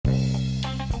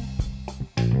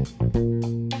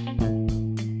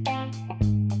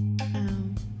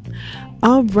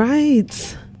All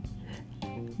right.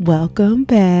 Welcome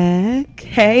back.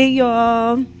 Hey,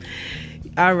 y'all.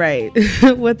 All right.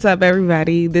 What's up,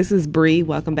 everybody? This is Bree.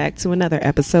 Welcome back to another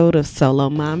episode of Solo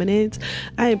Mominate.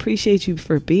 I appreciate you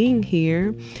for being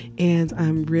here, and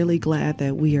I'm really glad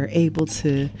that we are able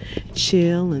to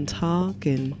chill and talk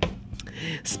and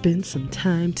spend some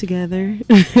time together.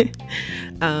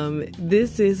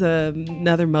 This is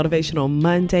another Motivational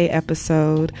Monday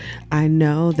episode. I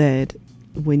know that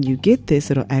when you get this,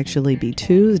 it'll actually be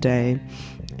Tuesday.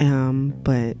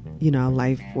 But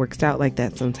life works out like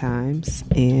that sometimes.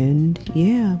 And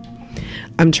yeah,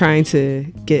 I'm trying to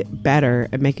get better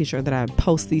at making sure that I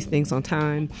post these things on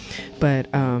time. But,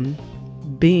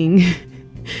 being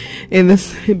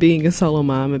a solo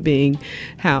mom and being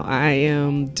how I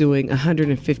am doing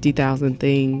 150,000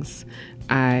 things,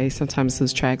 I sometimes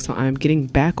lose track. So I'm getting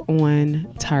back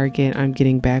on target. I'm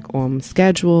getting back on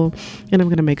schedule, and I'm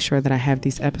going to make sure that I have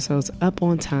these episodes up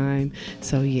on time.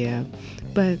 So yeah,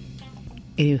 but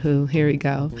anywho, here we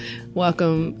go.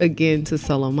 Welcome again to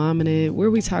Solo Mominate,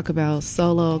 where we talk about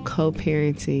solo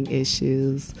co-parenting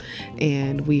issues,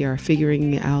 and we are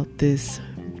figuring out this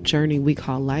journey we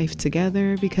call life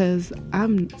together, because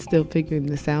I'm still figuring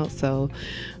this out. So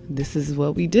this is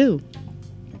what we do.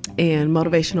 And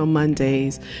Motivational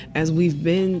Mondays, as we've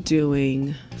been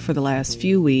doing for the last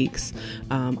few weeks,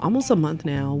 almost a month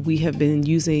now, we have been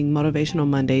using Motivational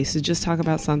Mondays to just talk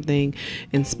about something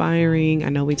inspiring. I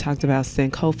know we talked about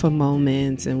Sankofa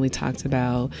moments, and we talked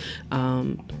about,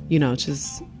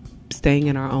 just staying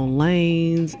in our own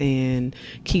lanes and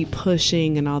keep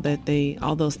pushing and all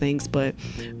those things. But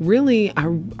really, I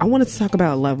wanted to talk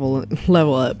about level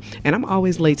up. And I'm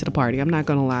always late to the party. I'm not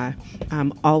gonna lie.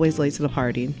 I'm always late to the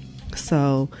party.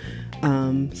 So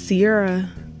Sierra,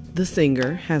 the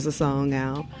singer, has a song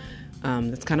out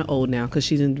that's kind of old now, because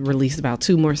she didn't release about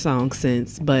 2 more songs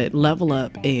since, but Level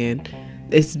Up, and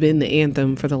it's been the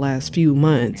anthem for the last few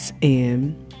months.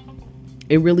 And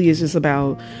it really is just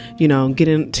about,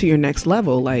 getting to your next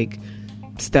level, like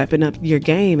stepping up your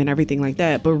game and everything like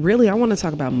that. But really, I want to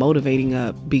talk about motivating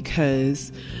up,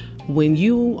 because when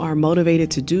you are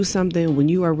motivated to do something, when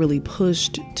you are really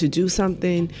pushed to do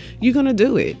something, you're going to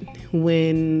do it.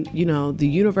 When, the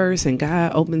universe and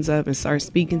God opens up and starts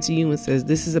speaking to you and says,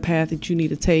 this is a path that you need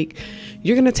to take,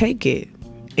 you're going to take it.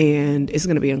 And it's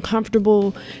going to be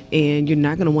uncomfortable, and you're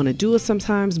not going to want to do it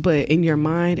sometimes, but in your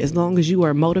mind, as long as you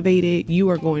are motivated, you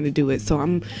are going to do it. So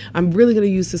I'm really going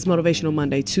to use this Motivational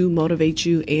Monday to motivate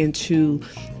you and to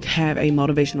have a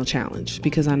motivational challenge,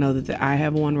 because I know that I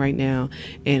have one right now,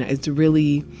 and it's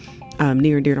really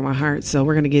near and dear to my heart. So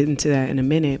we're going to get into that in a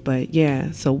minute. But yeah,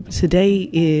 so today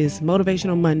is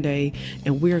Motivational Monday,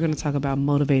 and we're going to talk about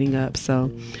motivating up.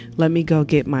 So let me go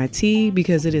get my tea,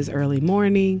 because it is early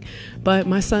morning, but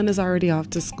my son is already off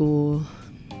to school.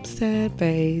 Sad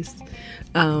face.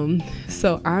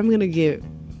 So I'm going to get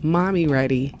mommy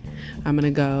ready. I'm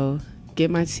going to go get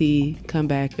my tea, come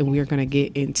back, and we're going to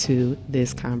get into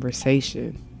this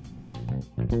conversation.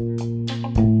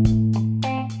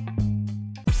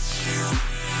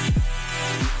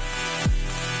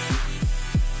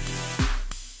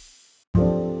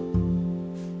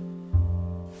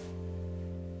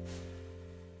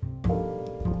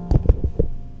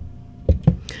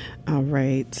 All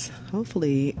right.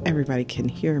 Hopefully everybody can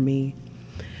hear me.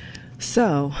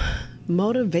 So,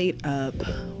 motivate up.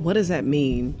 What does that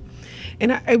mean?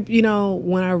 And I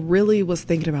when I really was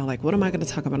thinking about, like, what am I going to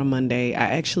talk about on Monday? I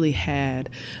actually had,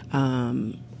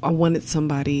 I wanted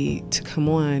somebody to come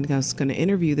on. I was going to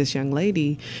interview this young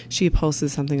lady. She posted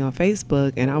something on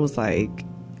Facebook, and I was like,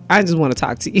 I just want to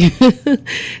talk to you,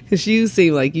 because you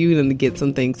seem like you need to get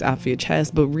some things off your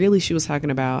chest. But really, she was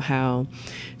talking about how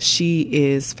she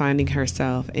is finding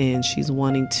herself, and she's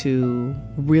wanting to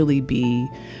really be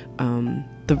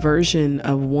the version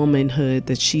of womanhood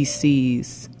that she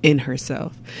sees in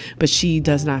herself, but she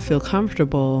does not feel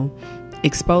comfortable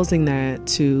exposing that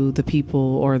to the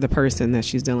people or the person that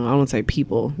she's dealing with. I don't say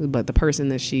people, but the person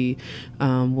that she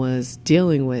was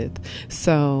dealing with.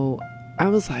 So I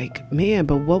was like, man,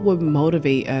 but what would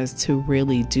motivate us to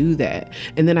really do that?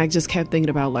 And then I just kept thinking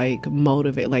about, like,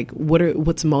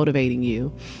 what's motivating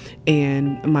you?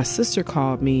 And my sister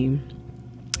called me,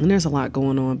 and there's a lot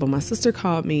going on, but my sister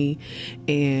called me,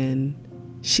 and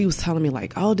she was telling me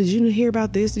like, oh, did you hear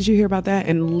about this? Did you hear about that?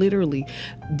 And literally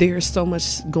there's so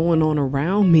much going on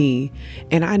around me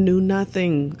and I knew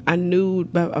nothing. I knew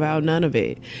about none of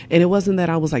it. And it wasn't that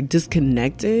I was like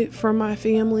disconnected from my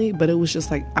family, but it was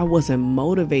just like I wasn't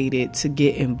motivated to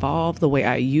get involved the way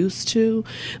I used to.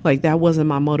 Like that wasn't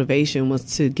my motivation,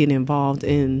 was to get involved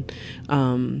in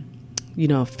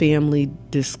family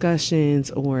discussions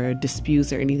or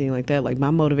disputes or anything like that. Like my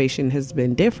motivation has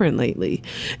been different lately.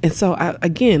 And so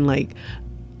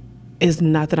it's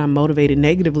not that I'm motivated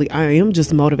negatively. I am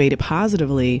just motivated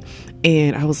positively.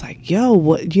 And I was like, yo,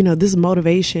 what, this is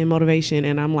motivation.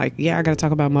 And I'm like, yeah, I got to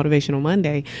talk about Motivational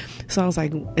Monday. So I was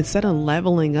like, instead of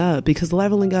leveling up, because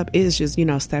leveling up is just,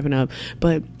 stepping up,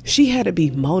 but she had to be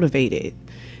motivated.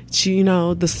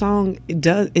 The song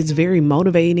it's very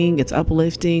motivating, it's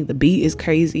uplifting, the beat is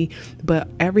crazy, but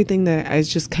everything that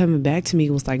is just coming back to me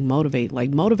was like motivate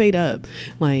up.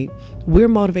 Like we're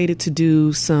motivated to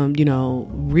do some,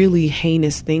 really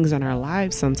heinous things in our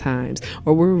lives sometimes,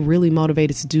 or we're really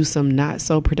motivated to do some not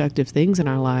so productive things in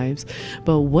our lives.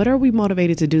 But what are we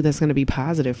motivated to do that's going to be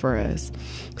positive for us?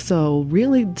 So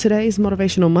really today's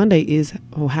Motivational Monday is,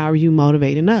 how are you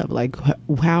motivating up? Like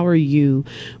how are you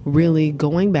really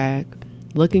going back,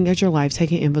 looking at your life,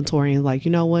 taking inventory and like,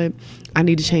 you know what, I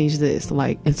need to change this.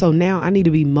 And so now I need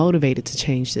to be motivated to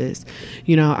change this.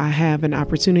 I have an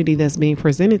opportunity that's being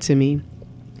presented to me.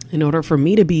 In order for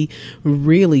me to be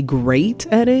really great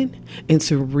at it and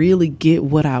to really get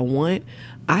what I want,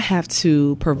 I have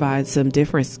to provide some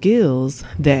different skills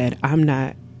that I'm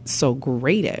not so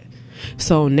great at.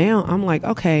 So now I'm like,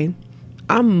 okay,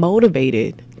 I'm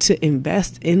motivated to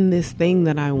invest in this thing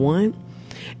that I want.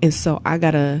 And so I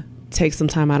got to take some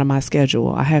time out of my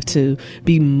schedule. I have to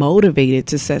be motivated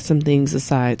to set some things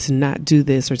aside, to not do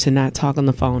this or to not talk on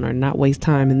the phone or not waste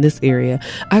time in this area.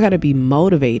 I got to be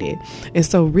motivated. And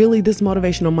so really this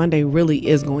Motivational Monday really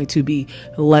is going to be,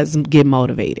 let's get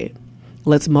motivated.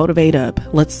 Let's motivate up.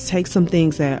 Let's take some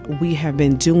things that we have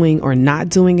been doing or not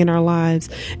doing in our lives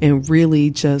and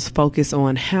really just focus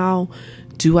on, how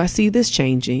do I see this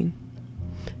changing?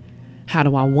 How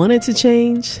do I want it to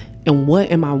change? And what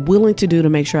am I willing to do to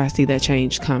make sure I see that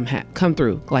change come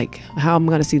through? Like how I'm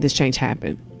going to see this change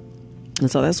happen. And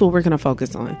so that's what we're going to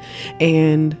focus on.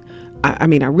 And I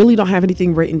really don't have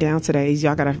anything written down today.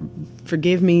 Y'all got to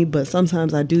forgive me, but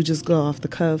sometimes I do just go off the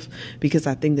cuff because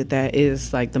I think that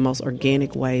is like the most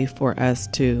organic way for us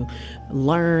to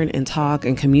learn and talk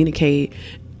and communicate.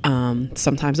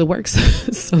 Sometimes it works,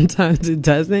 sometimes it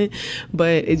doesn't, but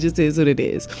it just is what it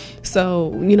is.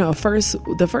 So,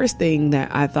 the first thing that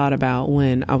I thought about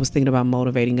when I was thinking about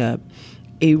motivating up,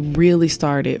 it really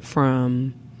started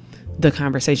from the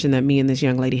conversation that me and this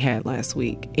young lady had last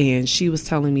week. And she was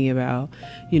telling me about,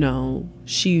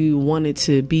 she wanted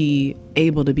to be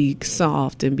able to be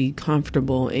soft and be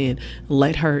comfortable and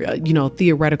let her,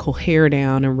 theoretical hair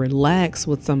down and relax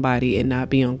with somebody and not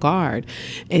be on guard.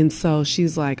 And so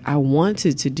she's like, I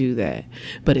wanted to do that.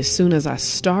 But as soon as I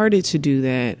started to do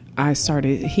that, I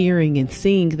started hearing and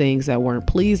seeing things that weren't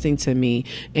pleasing to me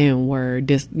and were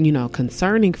just,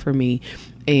 concerning for me.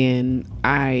 And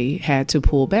I had to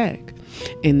pull back.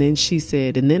 And then she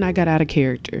said, and then I got out of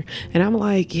character. And I'm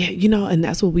like, yeah, and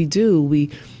that's what we do.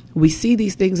 We see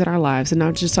these things in our lives, and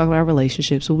not just talking about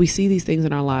relationships, but we see these things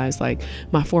in our lives, like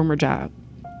my former job.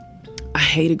 I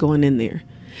hated going in there,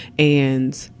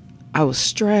 and I was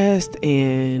stressed,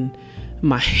 and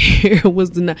my hair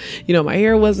was not, my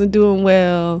hair wasn't doing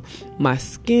well. My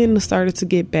skin started to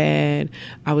get bad.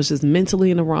 I was just mentally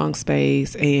in the wrong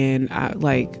space, and I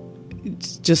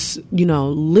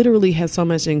literally had so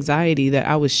much anxiety that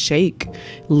I would shake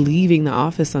leaving the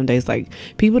office some days. Like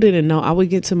people didn't know. I would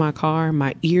get to my car,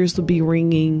 my ears would be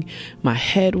ringing, my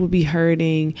head would be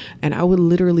hurting, and I would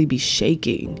literally be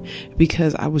shaking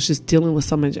because I was just dealing with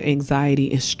so much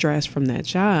anxiety and stress from that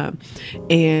job.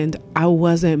 And I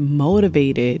wasn't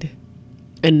motivated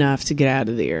enough to get out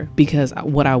of there because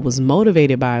what I was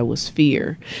motivated by was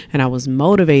fear, and I was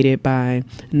motivated by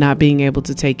not being able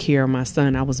to take care of my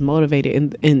son. I was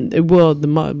motivated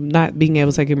not being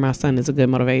able to take care of my son is a good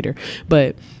motivator,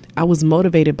 but I was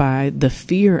motivated by the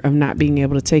fear of not being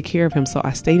able to take care of him. So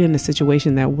I stayed in a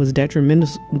situation that was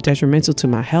detrimental to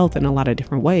my health in a lot of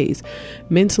different ways.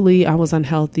 Mentally, I was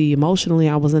unhealthy. Emotionally,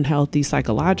 I was unhealthy.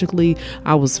 Psychologically,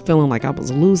 I was feeling like I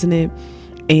was losing it.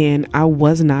 And I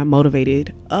was not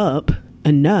motivated up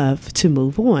enough to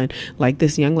move on. Like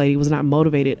this young lady was not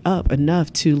motivated up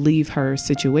enough to leave her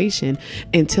situation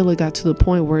until it got to the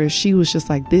point where she was just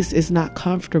like, this is not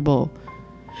comfortable.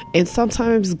 And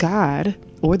sometimes God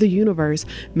or the universe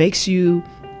makes you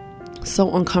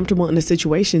so uncomfortable in a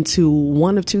situation to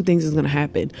one of two things is going to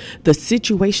happen. The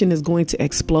situation is going to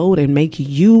explode and make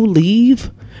you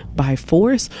leave by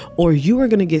force, or you are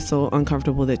going to get so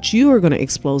uncomfortable that you are going to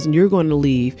explode and you're going to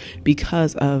leave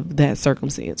because of that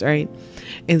circumstance, right?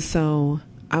 And so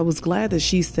I was glad that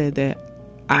she said that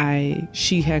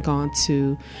she had gone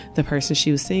to the person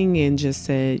she was seeing and just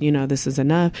said, this is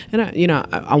enough. And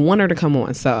I want her to come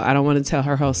on, so I don't want to tell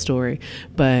her whole story,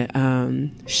 but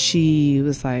she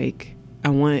was like,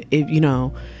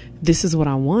 this is what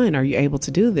I want. Are you able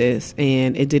to do this?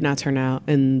 And it did not turn out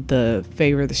in the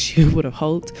favor that she would have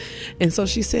hoped. And so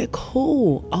she said,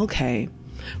 cool. Okay.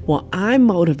 Well, I'm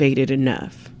motivated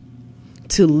enough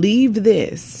to leave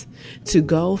this to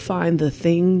go find the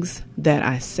things that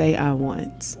I say I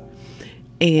want.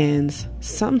 And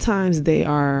sometimes they've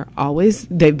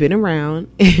been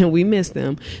around and we miss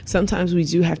them. Sometimes we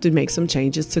do have to make some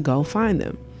changes to go find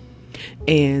them.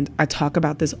 And I talk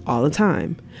about this all the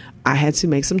time. I had to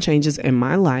make some changes in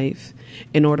my life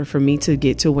in order for me to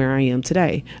get to where I am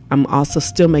today. I'm also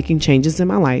still making changes in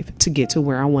my life to get to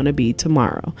where I want to be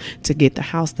tomorrow, to get the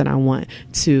house that I want,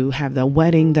 to have the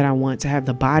wedding that I want, to have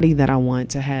the body that I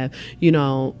want, to have,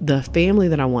 the family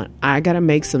that I want. I got to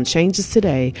make some changes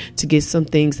today to get some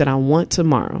things that I want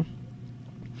tomorrow.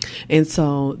 And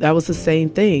so that was the same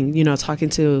thing, talking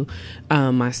to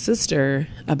my sister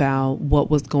about what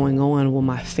was going on with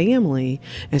my family.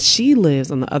 And she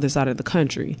lives on the other side of the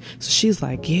country. So she's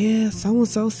like, yeah,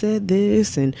 so-and-so said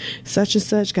this and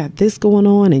such got this going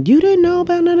on. And you didn't know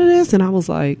about none of this. And I was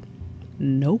like,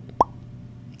 nope.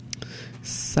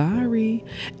 Sorry.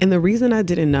 And the reason I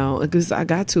didn't know, because I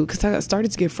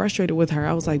started to get frustrated with her.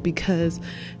 I was like, because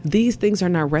these things are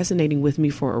not resonating with me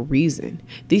for a reason.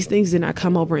 These things did not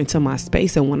come over into my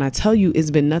space. And when I tell you it's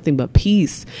been nothing but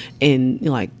peace and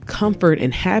comfort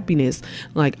and happiness,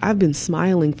 I've been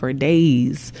smiling for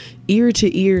days, ear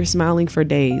to ear, smiling for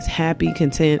days, happy,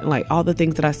 content, all the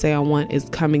things that I say I want is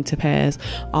coming to pass.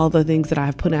 All the things that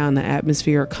I've put out in the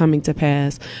atmosphere are coming to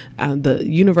pass. The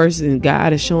universe and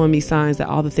God is showing me signs that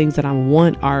all the things that I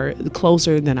want are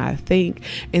closer than I think.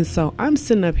 And so I'm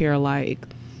sitting up here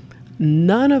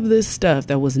none of this stuff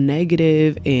that was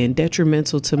negative and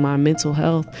detrimental to my mental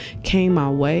health came my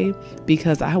way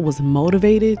because I was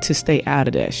motivated to stay out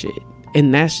of that shit.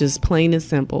 And that's just plain and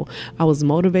simple. I was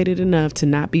motivated enough to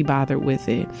not be bothered with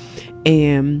it.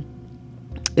 And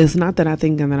it's not that I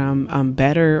think that I'm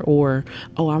better or,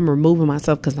 I'm removing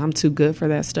myself because I'm too good for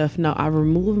that stuff. No, I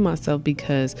removed myself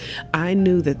because I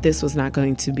knew that this was not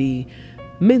going to be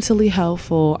mentally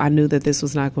helpful. I knew that this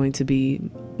was not going to be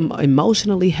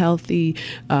emotionally healthy.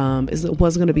 It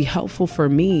wasn't going to be helpful for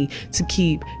me to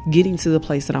keep getting to the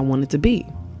place that I wanted to be.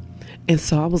 And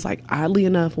so I was like, oddly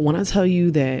enough, when I tell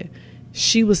you that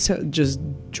she was just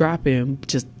dropping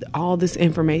just all this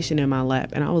information in my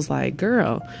lap. And I was like,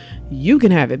 girl, you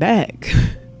can have it back.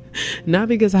 Not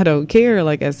because I don't care,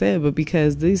 like I said, but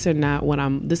because this is not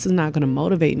going to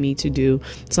motivate me to do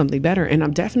something better. And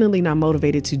I'm definitely not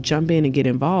motivated to jump in and get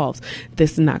involved.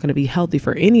 This is not going to be healthy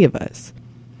for any of us.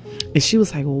 And she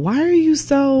was like, well, why are you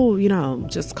so,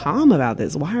 just calm about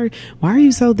this? Why are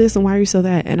you so this and why are you so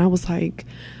that? And I was like,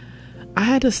 I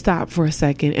had to stop for a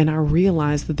second, and I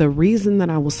realized that the reason that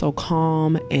I was so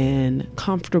calm and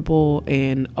comfortable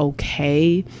and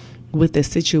okay with the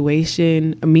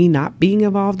situation, me not being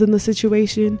involved in the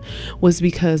situation, was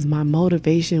because my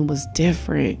motivation was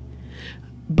different.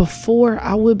 Before,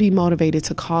 I would be motivated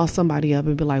to call somebody up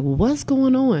and be like, well, what's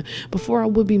going on? Before, I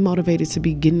would be motivated to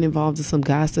be getting involved in some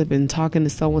gossip and talking to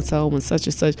so-and-so and such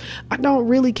and such. I don't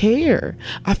really care.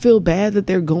 I feel bad that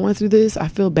they're going through this. I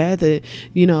feel bad that,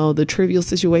 the trivial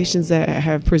situations that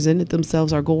have presented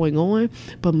themselves are going on,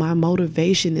 but my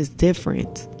motivation is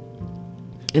different.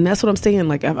 And that's what I'm saying.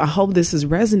 I hope this is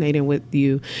resonating with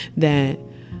you, that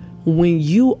when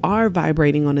you are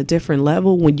vibrating on a different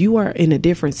level, when you are in a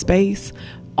different space,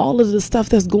 all of the stuff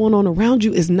that's going on around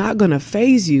you is not going to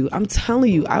faze you. I'm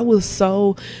telling you, I was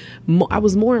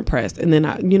more impressed. And then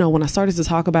when I started to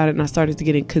talk about it and I started to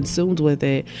get consumed with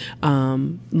it,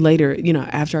 later,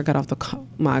 after I got off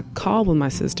my call with my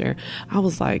sister, I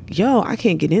was like, yo, I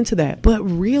can't get into that. But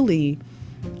really,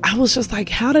 I was just like,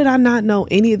 how did I not know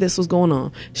any of this was going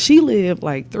on? She lived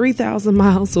 3,000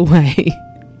 miles away.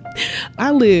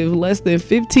 I live less than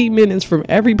 15 minutes from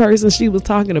every person she was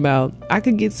talking about. I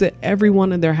could get to every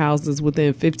one of their houses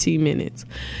within 15 minutes.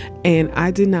 And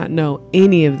I did not know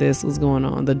any of this was going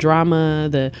on. The drama,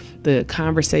 the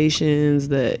conversations,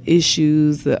 the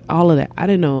issues, all of that. I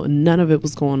didn't know none of it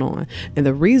was going on. And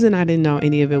the reason I didn't know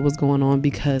any of it was going on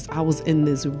because I was in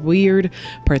this weird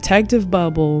protective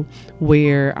bubble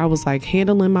where I was like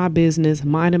handling my business,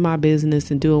 minding my business,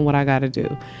 and doing what I got to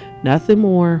do. Nothing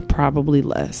more, probably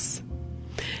less.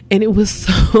 And it was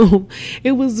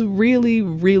really,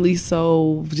 really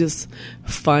so just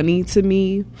funny to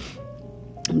me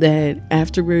that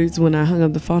afterwards, when I hung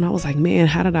up the phone, I was like, man,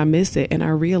 how did I miss it? And I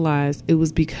realized it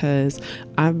was because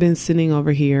I've been sitting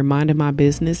over here minding my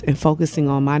business and focusing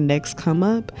on my next come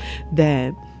up,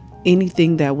 that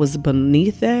anything that was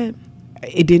beneath that,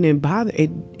 it didn't bother. It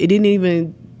didn't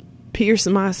even pierce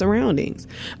my surroundings.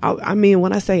 I mean,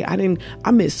 when I say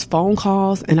I missed phone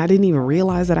calls, and I didn't even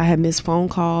realize that I had missed phone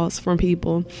calls from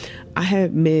people. I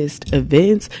had missed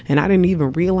events, and I didn't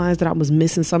even realize that I was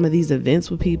missing some of these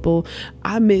events with people.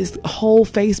 I missed whole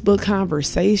Facebook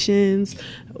conversations,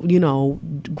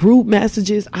 group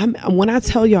messages. When I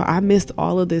tell y'all, I missed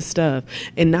all of this stuff,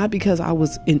 and not because I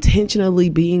was intentionally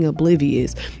being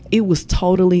oblivious. It was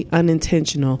totally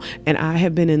unintentional, and I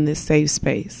have been in this safe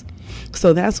space.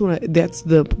 So that's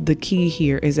the key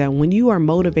here, is that when you are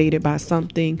motivated by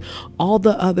something, all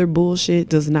the other bullshit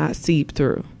does not seep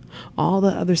through. All the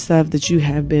other stuff that you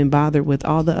have been bothered with,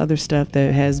 all the other stuff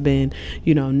that has been,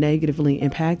 negatively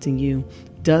impacting you,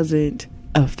 doesn't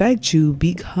affect you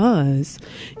because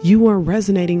you are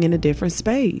resonating in a different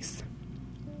space.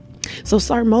 So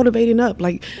start motivating up.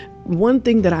 Like, one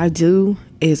thing that I do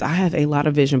is I have a lot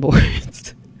of vision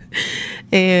boards.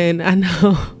 And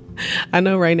I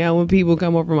know right now when people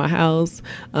come over my house,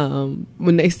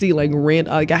 when they see like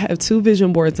I have 2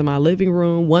 vision boards in my living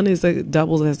room. One is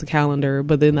doubles as a calendar,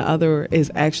 but then the other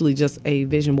is actually just a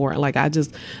vision board. Like, I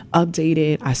just update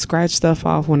it. I scratch stuff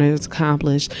off when it's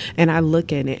accomplished, and I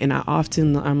look at it, and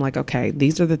I'm like, okay,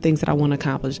 these are the things that I want to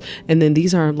accomplish. And then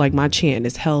these are like my chant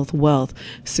is health, wealth,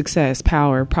 success,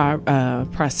 power,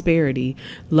 prosperity,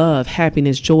 love,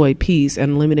 happiness, joy, peace,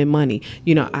 and unlimited money.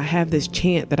 I have this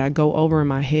chant that I go over in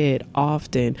my head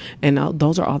often, and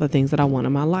those are all the things that I want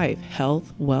in my life: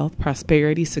 health, wealth,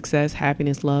 prosperity, success,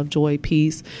 happiness, love, joy,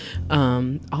 peace,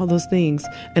 all those things,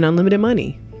 and unlimited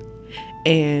money.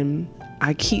 And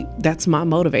that's my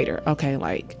motivator. Okay,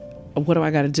 like, what do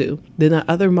I got to do? Then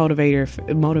the other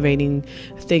motivating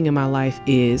thing in my life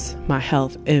is my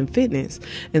health and fitness.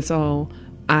 And so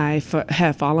I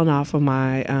have fallen off of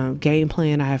my game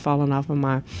plan. I have fallen off of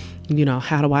my,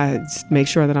 how do I make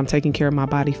sure that I'm taking care of my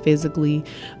body physically?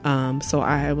 So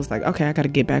I was like, okay, I got to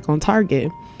get back on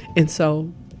target. And so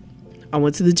I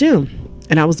went to the gym,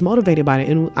 and I was motivated by it.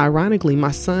 And ironically,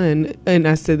 my son, and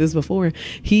I said this before,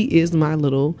 he is my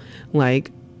little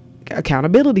like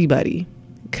accountability buddy.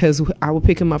 Because I will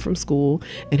pick him up from school,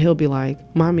 and he'll be like,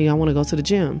 Mommy, I want to go to the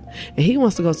gym. And he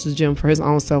wants to go to the gym for his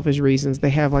own selfish reasons. They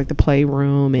have like the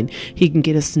playroom, and he can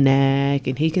get a snack,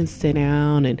 and he can sit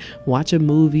down and watch a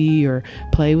movie or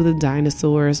play with the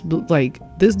dinosaurs. Like,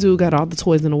 this dude got all the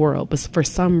toys in the world, but for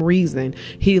some reason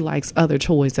he likes other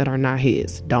toys that are not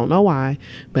his. Don't know why,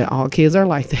 but all kids are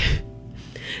like that.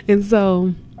 And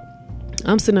so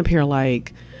I'm sitting up here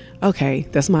like, okay,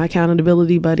 that's my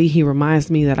accountability buddy. He reminds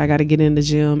me that I got to get in the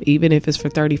gym, even if it's for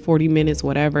 30, 40 minutes,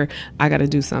 whatever, I got to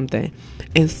do something.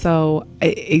 And so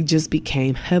it just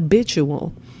became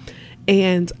habitual.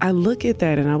 And I look at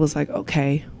that and I was like,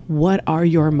 okay, what are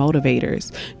your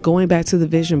motivators? Going back to the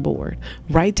vision board,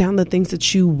 write down the things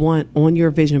that you want on your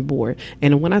vision board.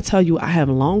 And when I tell you I have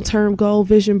long-term goal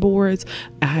vision boards,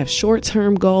 I have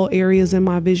short-term goal areas in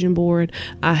my vision board.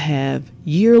 I have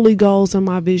yearly goals on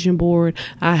my vision board.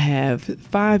 I have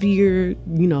 5-year,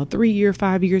 3-year,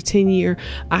 5-year, 10-year.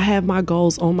 I have my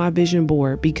goals on my vision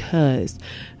board because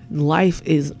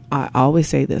I always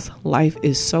say this, life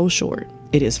is so short.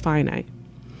 It is finite.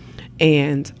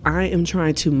 And I am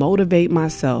trying to motivate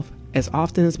myself as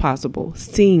often as possible,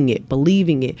 seeing it,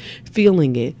 believing it,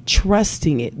 feeling it,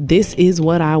 trusting it. This is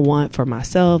what I want for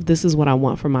myself. This is what I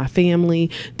want for my family.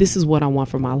 This is what I want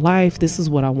for my life. This is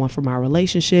what I want for my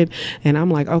relationship. And I'm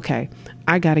like, okay,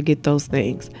 I got to get those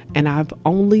things. And I've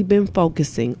only been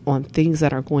focusing on things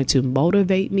that are going to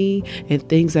motivate me and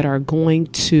things that are going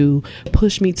to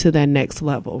push me to that next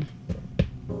level.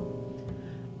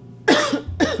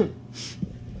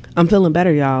 I'm feeling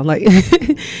better, y'all. Like,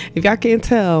 if y'all can't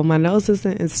tell, my nose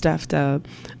isn't stuffed up.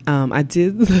 I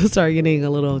did start getting a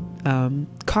little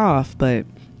cough, but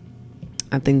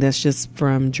I think that's just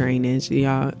from drainage.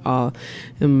 Y'all,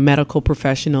 medical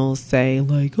professionals say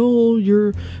like, oh,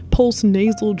 your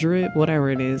post-nasal drip, whatever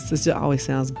it is. It just always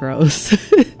sounds gross.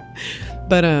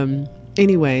 But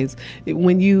anyways,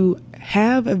 when you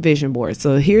have a vision board,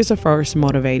 so here's the first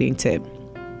motivating tip.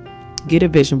 Get a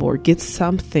vision board. Get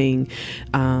something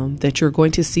that you're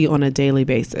going to see on a daily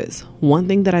basis. One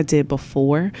thing that I did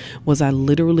before was I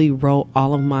literally wrote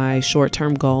all of my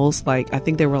short-term goals. Like I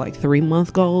think they were like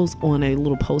 3-month goals on a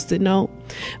little Post-it note.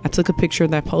 I took a picture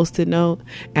of that Post-it note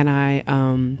and I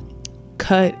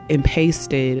cut and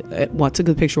pasted. Well, I took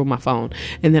a picture with my phone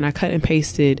and then I cut and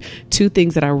pasted 2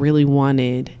 things that I really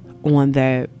wanted on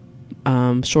that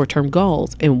short-term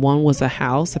goals, and one was a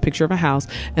picture of a house,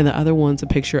 and the other one's a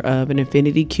picture of an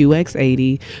Infiniti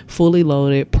QX80 fully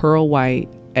loaded pearl white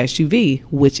SUV,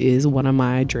 which is one of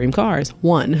my dream cars.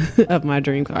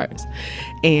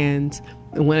 And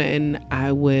when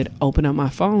I would open up my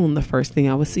phone, the first thing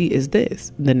I would see is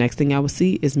this. The next thing I would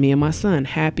see is me and my son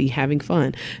happy, having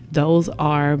fun. Those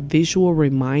are visual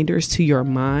reminders to your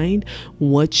mind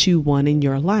what you want in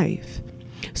your life.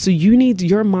 So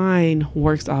your mind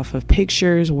works off of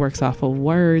pictures, works off of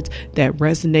words that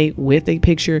resonate with a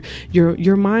picture.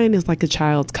 Your mind is like a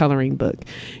child's coloring book.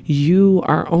 You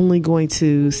are only going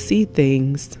to see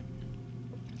things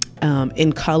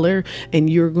in color, and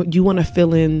you want to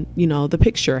fill in, the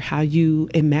picture, how you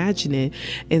imagine it.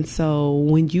 And so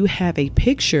when you have a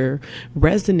picture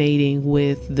resonating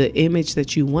with the image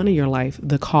that you want in your life,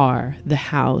 the car, the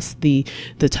house, the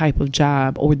type of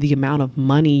job, or the amount of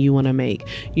money you want to make,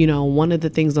 one of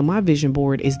the things on my vision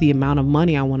board is the amount of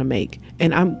money I want to make.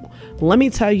 And let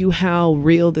me tell you how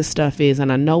real this stuff is.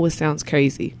 And I know it sounds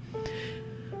crazy.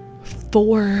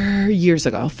 4 years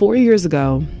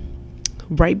ago,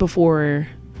 right before,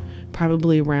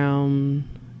 probably around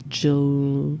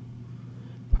June,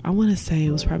 I want to say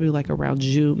it was probably like around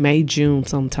June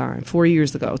sometime, 4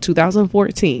 years ago,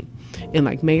 2014, in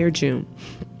like May or June,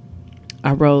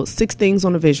 I wrote 6 things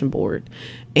on a vision board,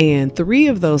 and 3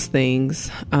 of those things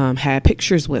had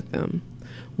pictures with them.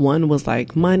 One was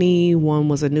like money. One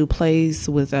was a new place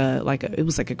with it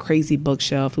was like a crazy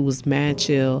bookshelf. It was mad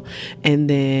chill. And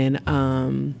then,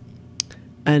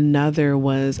 another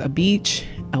was a beach,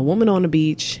 a woman on a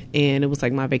beach, and it was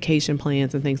like my vacation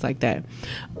plans and things like that.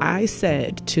 I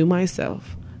said to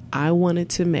myself, I wanted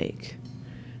to make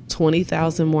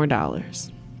 $20,000 more.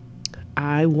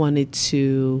 I wanted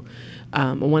to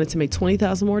make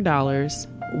 $20,000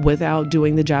 more without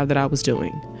doing the job that I was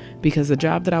doing, because the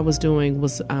job that I was doing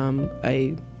was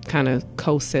a kind of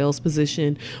co-sales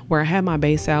position where I had my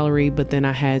base salary, but then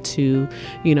I had to,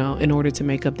 in order to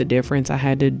make up the difference, I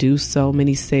had to do so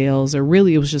many sales, or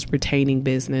really it was just retaining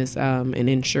business and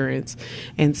insurance.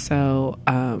 And so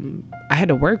I had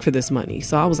to work for this money.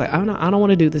 So I was like, I don't want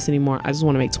to do this anymore. I just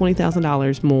want to make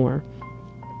 $20,000 more,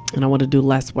 and I want to do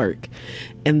less work.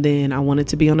 And then I wanted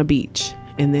to be on a beach,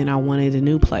 and then I wanted a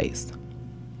new place.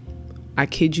 I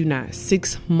kid you not,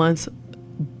 6 months,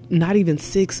 not even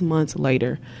 6 months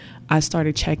later, I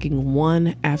started checking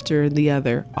one after the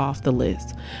other off the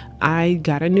list. I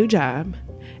got a new job,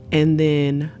 and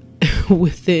then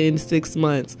within 6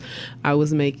 months, I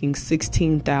was making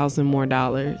 $16,000 more,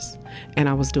 and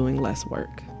I was doing less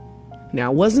work.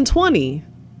 Now, it wasn't 20,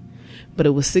 but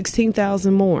it was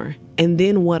 16,000 more. And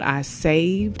then what I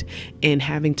saved in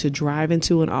having to drive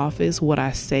into an office, what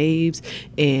I saved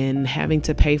in having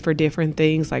to pay for different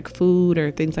things like food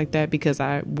or things like that, because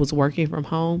I was working from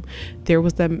home, there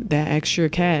was that extra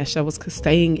cash that was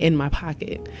staying in my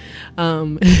pocket.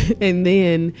 And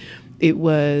then it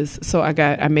was, so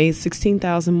I made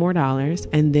 $16,000 more,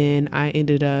 and then I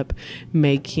ended up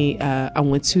making, I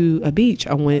went to a beach.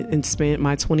 I went and spent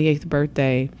my 28th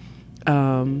birthday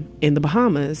in the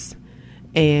Bahamas,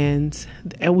 and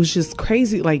it was just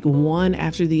crazy, like one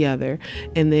after the other.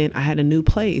 And then I had a new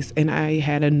place, and I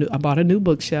bought a new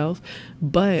bookshelf,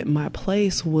 but my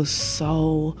place was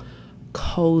so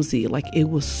cozy. Like, it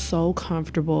was so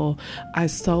comfortable. I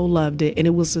so loved it. And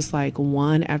it was just like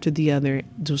one after the other,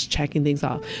 just checking things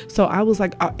off. So I was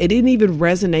like, it didn't even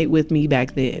resonate with me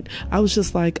back then. I was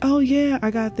just like, oh yeah, I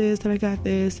got this and I got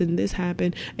this and this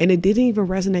happened. And it didn't even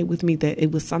resonate with me that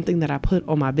it was something that I put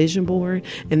on my vision board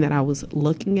and that I was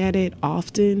looking at it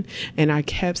often. And I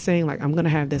kept saying like, I'm going to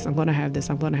have this, I'm going to have this,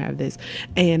 I'm going to have this.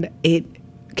 And it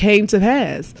came to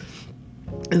pass.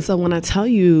 And so when I tell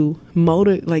you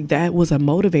like that was a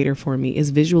motivator for me, is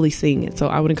visually seeing it. So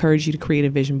I would encourage you to create a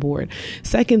vision board.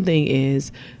 Second thing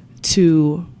is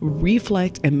to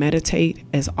reflect and meditate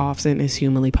as often as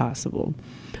humanly possible.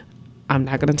 I'm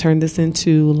not going to turn this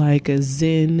into like a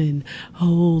zen and,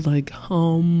 like,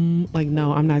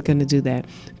 no, I'm not going to do that.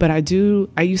 But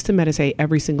I used to meditate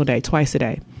every single day, twice a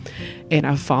day. And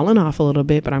I've fallen off a little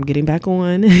bit, but I'm getting back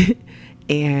on.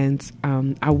 And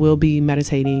I will be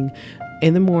meditating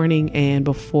in the morning and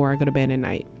before I go to bed at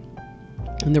night.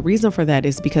 And the reason for that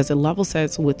is because it level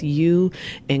sets with you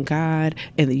and God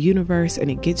and the universe, and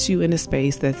it gets you in a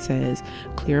space that says,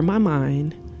 clear my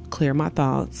mind, clear my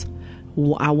thoughts.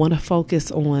 I want to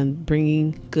focus on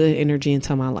bringing good energy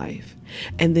into my life.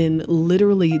 And then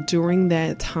literally during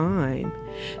that time,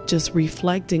 just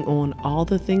reflecting on all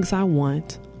the things I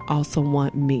also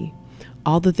want me.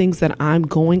 All the things that I'm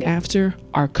going after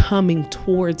are coming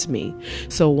towards me.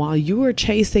 So while you are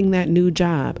chasing that new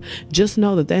job, just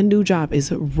know that that new job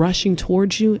is rushing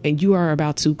towards you and you are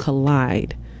about to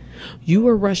collide. You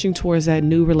are rushing towards that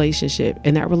new relationship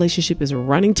and that relationship is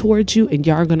running towards you and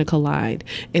y'all are going to collide.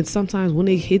 And sometimes when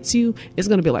it hits you, it's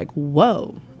going to be like,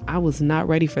 whoa, I was not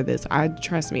ready for this.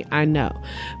 Trust me, I know.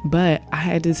 But I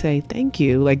had to say, thank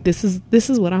you. Like, this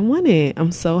is what I wanted.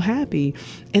 I'm so happy.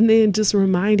 And then just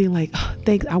reminding like, oh,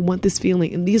 thanks. I want this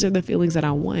feeling. And these are the feelings that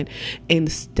I want. And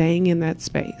staying in that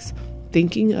space,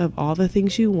 thinking of all the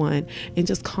things you want and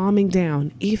just calming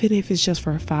down, even if it's just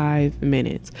for 5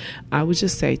 minutes. I would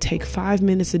just say, take 5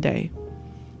 minutes a day,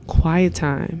 quiet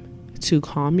time to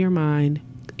calm your mind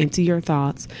into your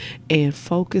thoughts and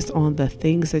focus on the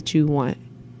things that you want.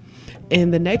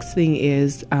 And the next thing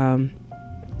is, and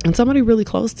somebody really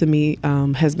close to me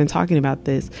has been talking about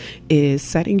this, is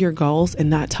setting your goals and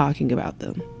not talking about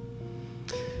them.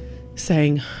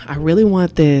 Saying, I really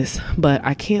want this, but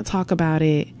I can't talk about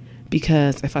it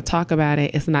because if I talk about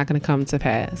it, it's not going to come to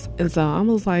pass. And so I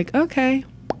was like, okay,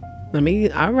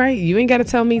 all right, you ain't got to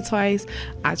tell me twice.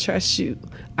 I trust you.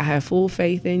 I have full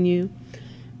faith in you.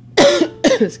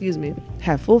 Excuse me.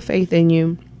 Have full faith in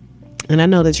you. And I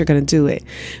know that you're going to do it.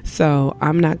 So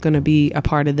I'm not going to be a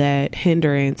part of that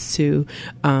hindrance to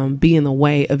be in the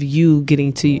way of you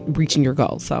getting to reaching your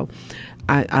goal. So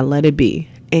I let it be.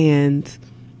 And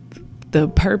the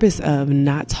purpose of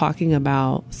not talking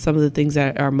about some of the things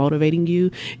that are motivating you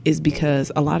is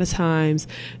because a lot of times,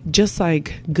 just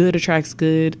like good attracts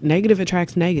good, negative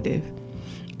attracts negative.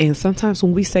 And sometimes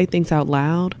when we say things out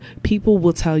loud, people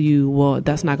will tell you, well,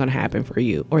 that's not going to happen for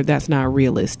you, or that's not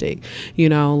realistic. You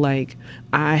know, like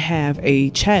I have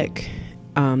a check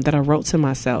that I wrote to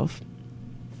myself.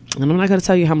 And I'm not going to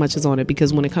tell you how much is on it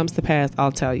because when it comes to pass,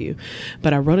 I'll tell you.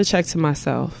 But I wrote a check to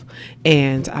myself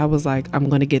and I was like, I'm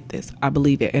going to get this. I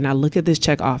believe it. And I look at this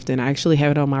check often. I actually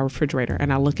have it on my refrigerator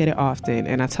and I look at it often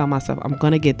and I tell myself, I'm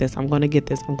going to get this. I'm going to get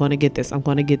this. I'm going to get this. I'm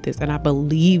going to get this. And I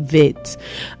believe it.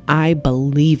 I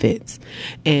believe it.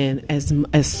 And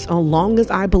as long as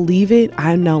I believe it,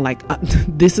 I know like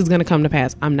this is going to come to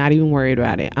pass. I'm not even worried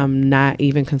about it. I'm not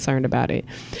even concerned about it.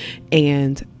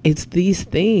 And it's these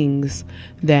things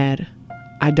that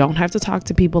I don't have to talk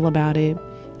to people about it.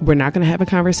 We're not going to have a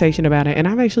conversation about it. And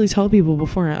I've actually told people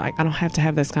before, like, I don't have to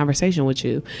have this conversation with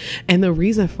you. And the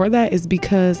reason for that is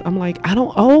because I'm like, I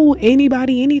don't owe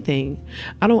anybody anything.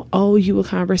 I don't owe you a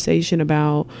conversation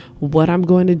about what I'm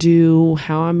going to do,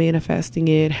 how I'm manifesting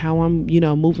it, how I'm,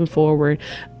 moving forward.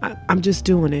 I'm just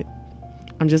doing it.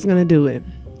 I'm just going to do it.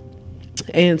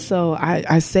 And so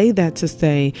I say that to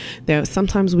say that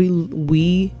sometimes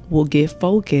we will get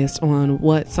focused on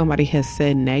what somebody has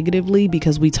said negatively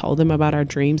because we told them about our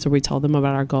dreams or we told them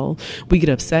about our goal. We get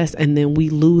obsessed and then we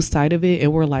lose sight of it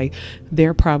and we're like,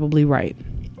 they're probably right.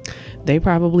 They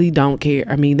probably don't care.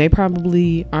 I mean, they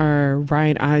probably are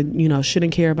right. I,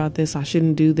 shouldn't care about this. I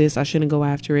shouldn't do this. I shouldn't go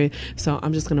after it. So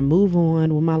I'm just going to move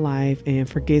on with my life and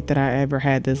forget that I ever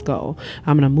had this goal.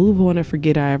 I'm going to move on and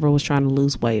forget I ever was trying to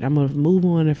lose weight. I'm going to move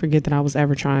on and forget that I was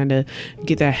ever trying to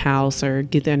get that house or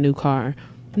get that new car.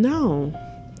 No,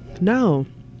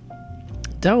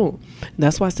 don't.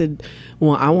 That's why I said,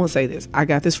 well, I won't say this. I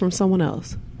got this from someone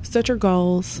else. Set your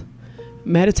goals.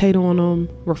 Meditate on them,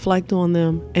 reflect on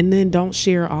them, and then don't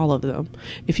share all of them.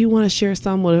 If you want to share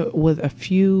some with a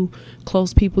few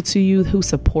close people to you who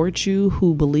support you,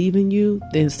 who believe in you,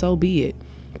 then so be it.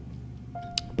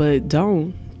 But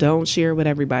don't share with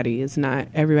everybody. It's not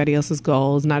everybody else's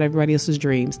goals, not everybody else's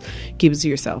dreams. Keep it to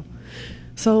yourself.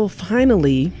 So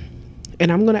finally,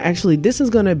 and this is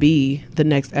going to be the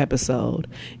next episode,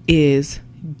 is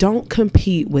don't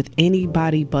compete with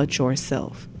anybody but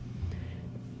yourself.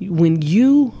 When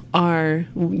you are,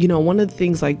 one of the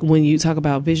things like when you talk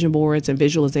about vision boards and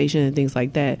visualization and things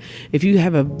like that, if you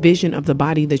have a vision of the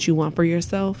body that you want for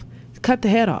yourself, cut the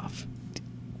head off.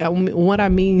 What I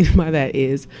mean by that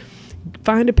is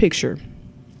find a picture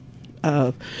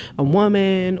of a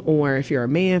woman, or if you're a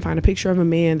man, find a picture of a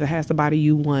man that has the body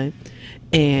you want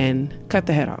and cut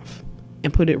the head off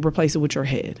and replace it with your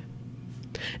head.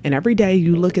 And every day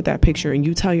you look at that picture and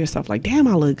you tell yourself like, damn,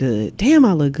 I look good. Damn,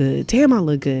 I look good. Damn, I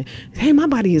look good. Hey, my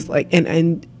body is like,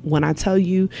 and when I tell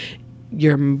you,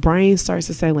 your brain starts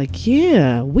to say like,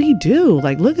 yeah, we do.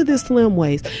 Like, look at this slim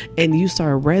waist. And you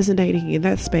start resonating in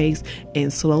that space,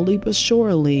 and slowly but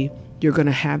surely, you're going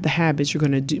to have the habits you're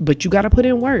going to do, but you got to put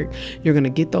in work. You're going to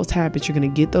get those habits. You're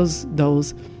going to get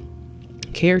those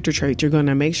character traits. You're going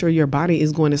to make sure your body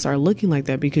is going to start looking like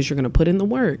that because you're going to put in the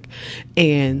work.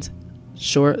 And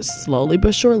slowly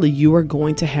but surely, you are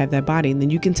going to have that body. And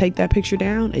then you can take that picture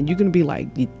down and you can be like,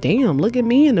 damn, look at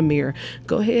me in the mirror.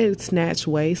 Go ahead, snatch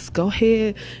waist. Go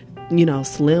ahead,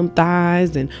 slim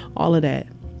thighs and all of that.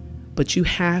 But you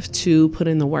have to put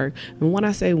in the work. And when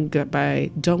I say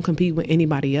don't compete with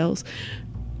anybody else,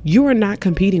 you are not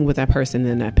competing with that person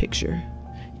in that picture.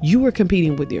 You are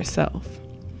competing with yourself.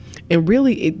 And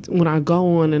really, when I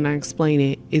go on and I explain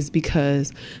it, is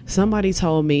because somebody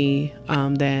told me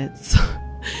that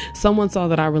someone saw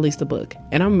that I released a book,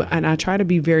 and I try to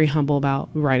be very humble about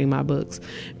writing my books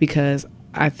because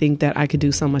I think that I could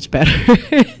do so much better.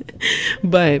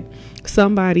 But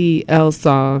somebody else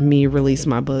saw me release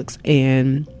my books,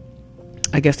 and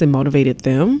I guess it motivated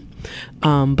them.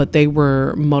 But they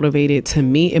were motivated to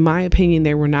me. In my opinion,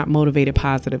 they were not motivated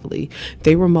positively.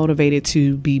 They were motivated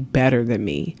to be better than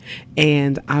me.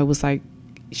 And I was like,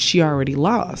 she already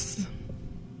lost.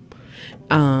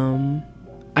 I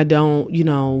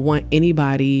don't, want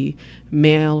anybody,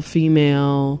 male,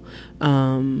 female,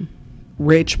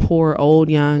 rich, poor, old,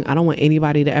 young. I don't want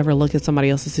anybody to ever look at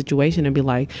somebody else's situation and be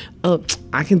like, oh,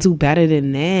 I can do better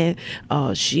than that.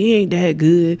 Oh, she ain't that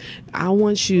good. I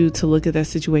want you to look at that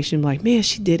situation and be like, man,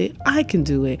 she did it. I can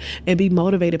do it. And be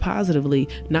motivated positively,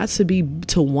 not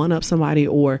to one up somebody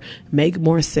or make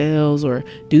more sales or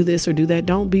do this or do that.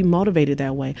 Don't be motivated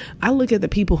that way. I look at the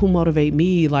people who motivate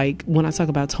me, like when I talk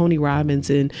about Tony Robbins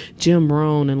and Jim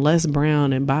Rohn and Les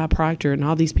Brown and Bob Proctor and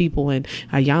all these people and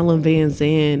Iyanla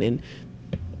Vanzant and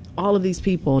all of these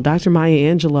people, Dr.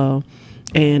 Maya Angelou,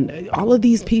 and all of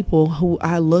these people who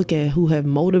I look at who have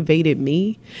motivated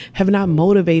me have not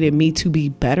motivated me to be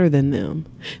better than them.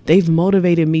 They've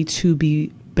motivated me to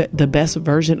be the best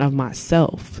version of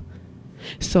myself.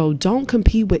 So don't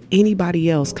compete with anybody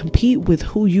else. Compete with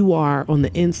who you are on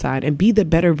the inside and be the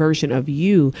better version of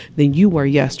you than you were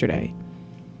yesterday.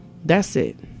 That's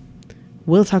it.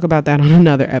 We'll talk about that on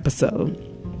another episode.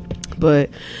 But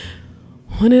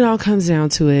when it all comes down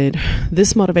to it,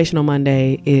 this Motivational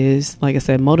Monday is, like I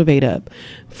said, motivate up.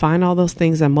 Find all those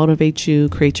things that motivate you.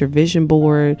 Create your vision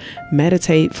board.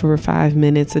 Meditate for 5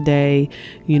 minutes a day.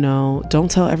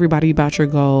 Don't tell everybody about your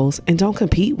goals and don't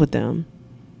compete with them.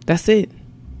 That's it.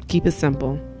 Keep it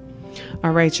simple.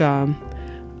 All right, y'all.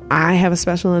 I have a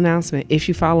special announcement. If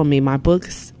you follow me, my book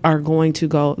prices are going to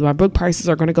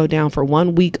go down for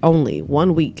 1 week only.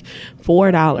 1 week,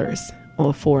 $4.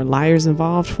 Or for Liars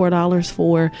Involved, $4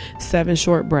 for 7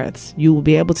 Short Breaths. You will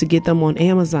be able to get them on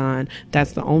Amazon.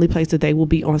 That's the only place that they will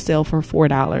be on sale for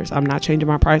 $4. I'm not changing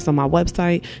my price on my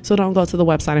website, so don't go to the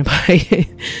website and buy it.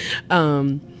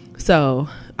 So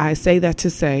I say that to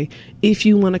say, if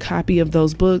you want a copy of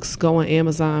those books, go on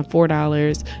Amazon,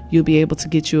 $4. You'll be able to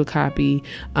get you a copy.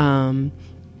 That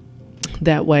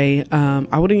way,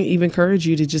 I would even encourage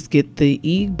you to just get the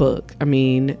ebook. I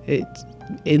mean,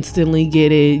 instantly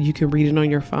get it. You can read it on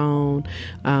your phone,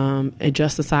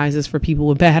 adjust the sizes for people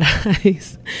with bad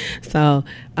eyes. So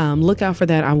look out for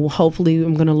that. I'm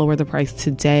going to lower the price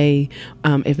today,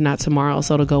 if not tomorrow,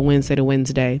 so it'll go Wednesday to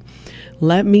Wednesday.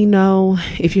 Let me know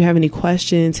if you have any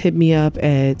questions. Hit me up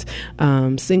at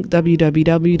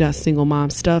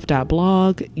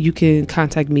www.singlemomstuff.blog. You can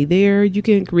contact me there. You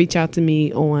can reach out to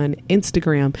me on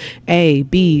Instagram,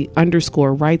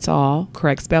 AB_writesall,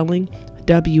 correct spelling,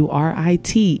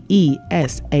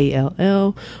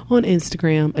 WRITESALL on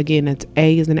Instagram. Again, that's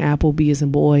A as in apple, B as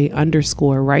in boy,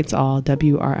 _writesall,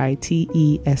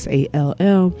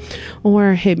 WRITESALL.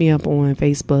 Or hit me up on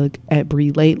Facebook at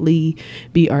Bree Lately,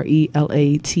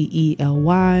 BRELATELY.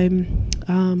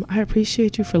 I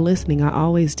appreciate you for listening. I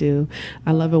always do.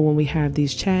 I love it when we have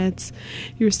these chats.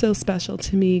 You're so special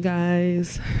to me,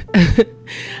 guys.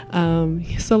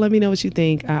 So let me know what you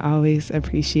think. I always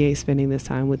appreciate spending this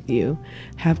time with you.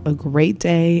 Have a great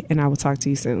day, and I will talk to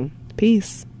you soon.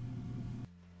 Peace.